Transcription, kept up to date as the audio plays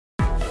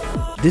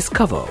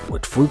Discover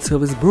what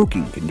full-service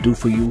broking can do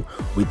for you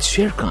with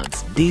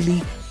Sharekhan's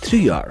daily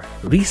 3-hour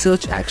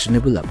research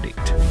actionable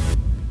update.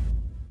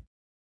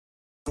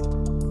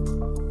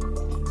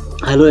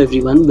 Hello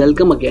everyone,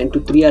 welcome again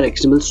to 3R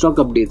Actionable Stock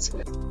Updates.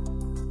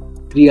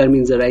 3R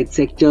means the right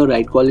sector,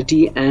 right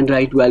quality and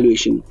right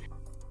valuation.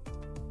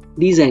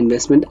 These are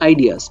investment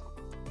ideas.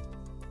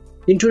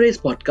 In today's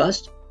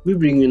podcast, we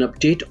bring you an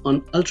update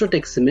on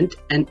UltraTech Cement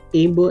and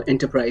Amber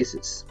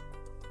Enterprises.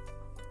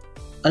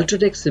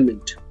 UltraTech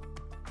Cement.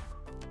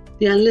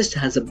 The analyst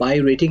has a buy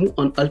rating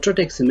on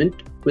UltraTech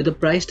Cement with a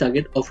price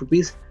target of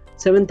Rs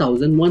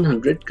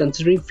 7,100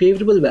 considering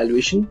favorable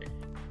valuation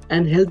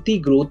and healthy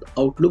growth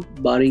outlook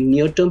barring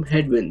near-term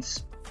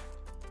headwinds.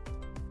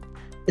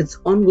 Its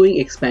ongoing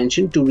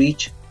expansion to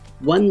reach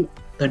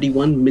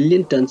 131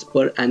 million tons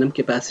per annum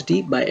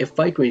capacity by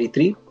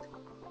FY23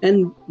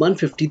 and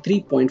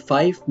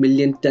 153.5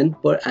 million ton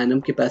per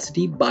annum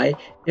capacity by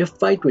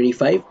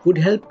FY25 would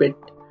help it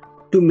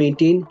to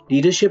maintain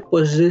leadership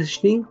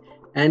positioning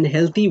and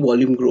healthy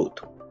volume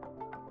growth.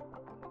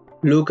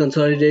 Low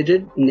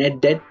consolidated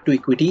net debt to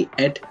equity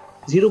at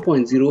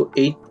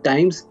 0.08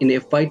 times in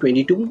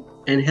FY22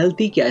 and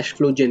healthy cash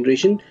flow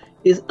generation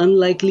is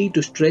unlikely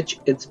to stretch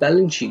its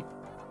balance sheet.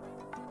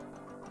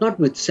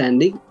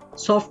 Notwithstanding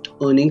soft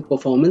earning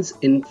performance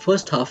in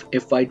first half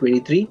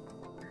FY23,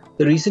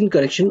 the recent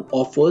correction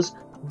offers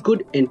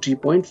good entry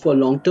point for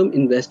long-term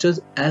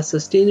investors as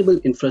sustainable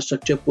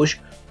infrastructure push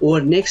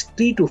over next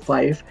 3 to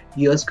 5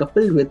 years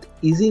coupled with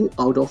easing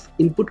out of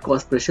input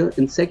cost pressure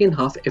in second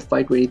half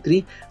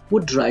FY23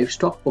 would drive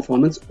stock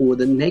performance over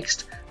the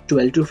next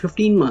 12 to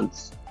 15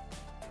 months.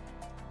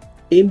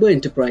 Amber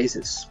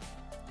Enterprises.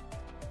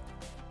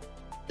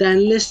 The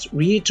analyst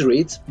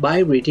reiterates buy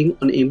rating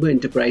on Amber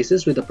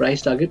Enterprises with a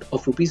price target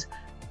of Rs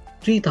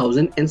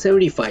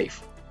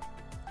 3,075.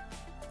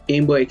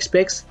 Amber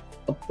expects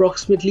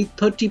approximately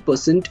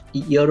 30%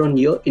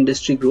 year-on-year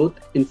industry growth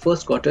in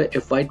first quarter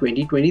FY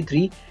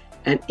 2023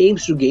 and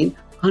aims to gain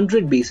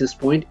 100 basis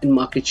points in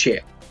market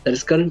share, that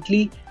is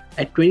currently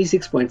at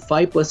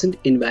 26.5%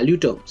 in value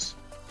terms.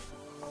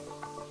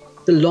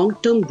 The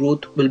long-term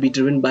growth will be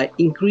driven by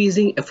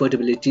increasing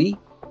affordability,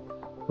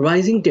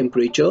 rising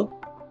temperature,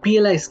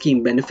 PLI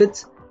scheme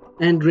benefits,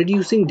 and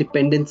reducing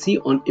dependency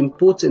on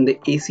imports in the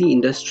AC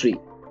industry.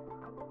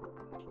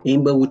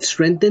 Amber would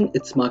strengthen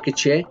its market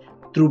share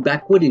through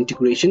backward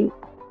integration,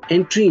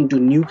 entry into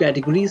new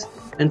categories,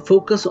 and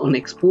focus on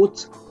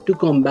exports to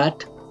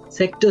combat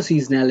sector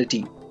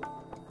seasonality.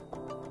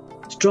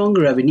 Strong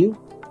revenue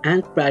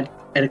and PAT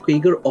at a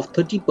CAGR of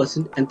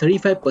 30% and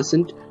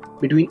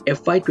 35% between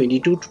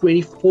FY22 to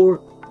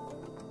 24.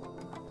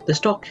 The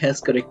stock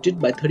has corrected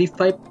by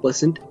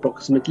 35%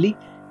 approximately,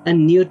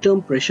 and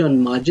near-term pressure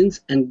on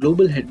margins and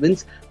global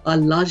headwinds are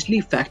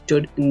largely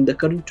factored in the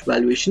current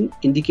valuation,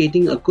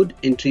 indicating a good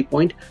entry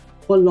point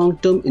for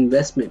long-term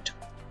investment.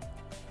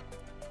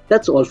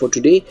 That's all for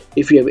today.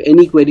 If you have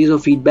any queries or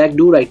feedback,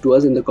 do write to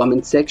us in the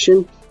comments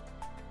section.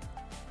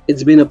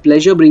 It's been a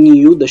pleasure bringing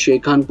you the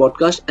Sharekhan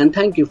podcast, and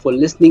thank you for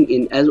listening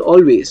in as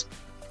always.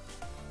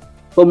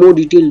 For more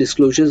detailed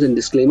disclosures and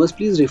disclaimers,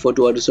 please refer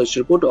to our research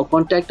report or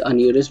contact our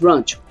nearest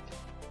branch.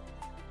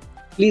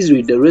 Please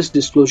read the risk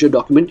disclosure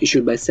document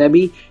issued by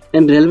SEBI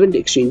and relevant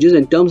exchanges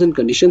and terms and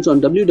conditions on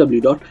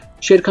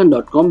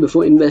www.sharekhan.com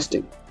before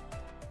investing.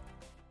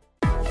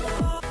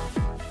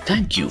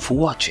 Thank you for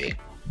watching.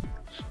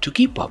 To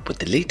keep up with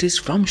the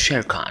latest from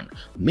Sharekhan,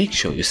 make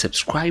sure you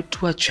subscribe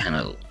to our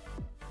channel.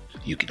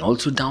 You can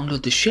also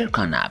download the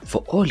Sharekhan app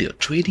for all your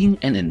trading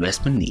and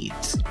investment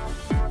needs.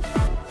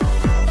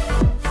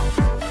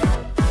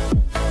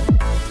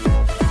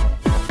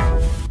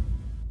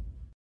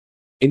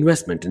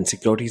 Investment in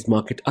securities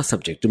market are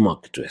subject to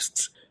market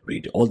risks.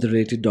 Read all the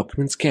related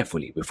documents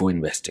carefully before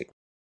investing.